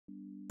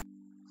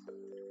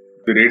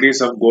The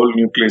radius of gold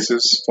nucleus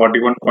is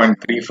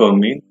 41.3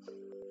 fermi.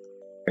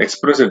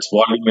 Express its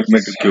volume in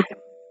meter cube,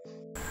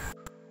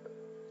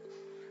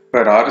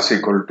 where R is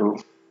equal to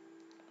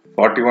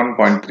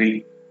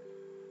 41.3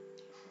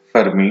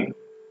 fermi,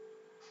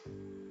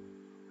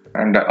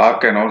 and R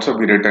can also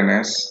be written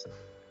as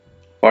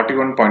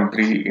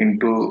 41.3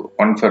 into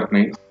 1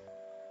 fermi,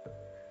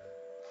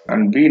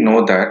 and we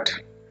know that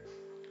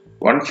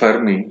 1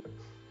 fermi,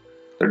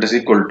 that is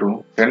equal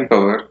to 10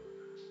 power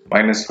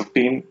minus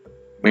 15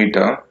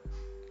 meter.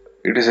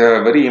 It is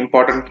a very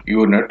important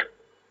unit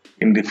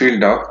in the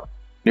field of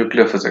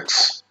nuclear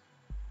physics.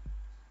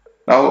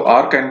 Now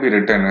R can be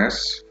written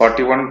as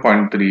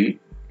 41.3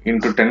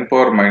 into 10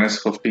 power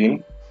minus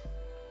 15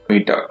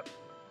 meter.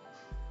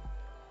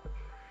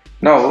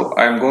 Now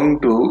I am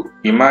going to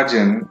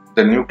imagine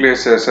the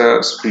nucleus as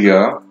a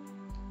sphere,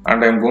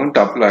 and I am going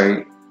to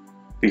apply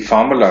the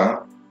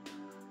formula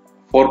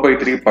 4 by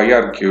 3 pi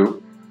r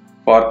cube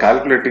for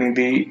calculating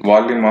the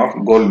volume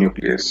of gold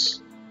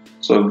nucleus.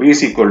 So V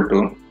is equal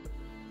to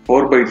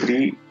 4 by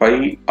 3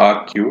 pi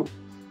r cube,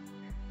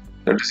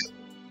 that is 4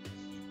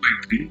 by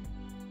 3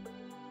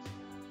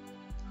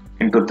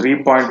 into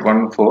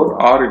 3.14,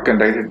 or you can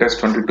write it as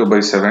 22 by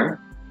 7,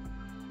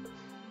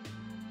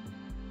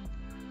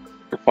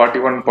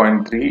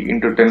 41.3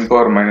 into 10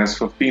 power minus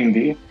 15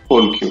 the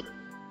whole cube.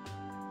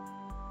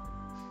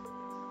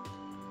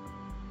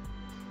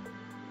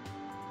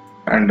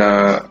 And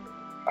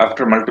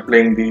after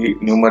multiplying the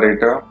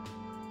numerator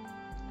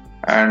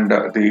and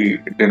the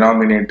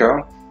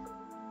denominator,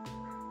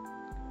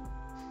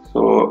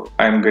 so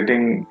I am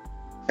getting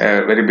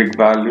a very big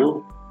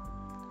value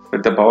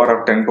with the power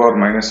of 10 power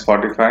minus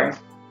 45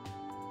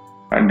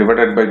 and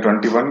divided by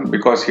 21,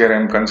 because here I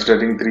am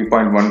considering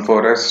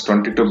 3.14 as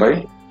 22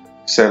 by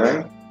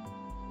 7,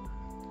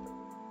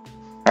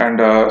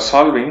 and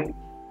solving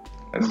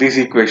these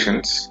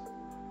equations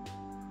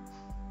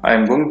I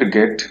am going to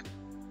get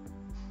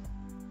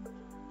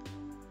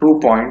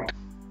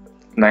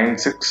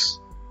 2.96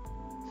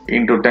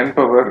 into 10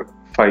 power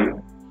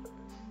 5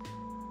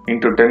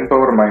 into 10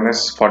 power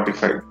minus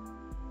 45.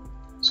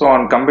 So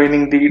on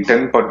combining the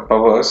 10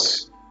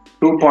 powers,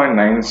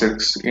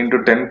 2.96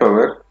 into 10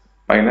 power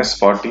minus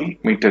 40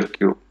 meter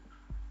cube.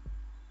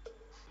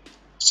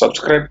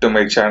 Subscribe to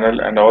my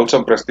channel and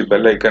also press the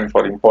bell icon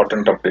for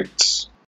important updates.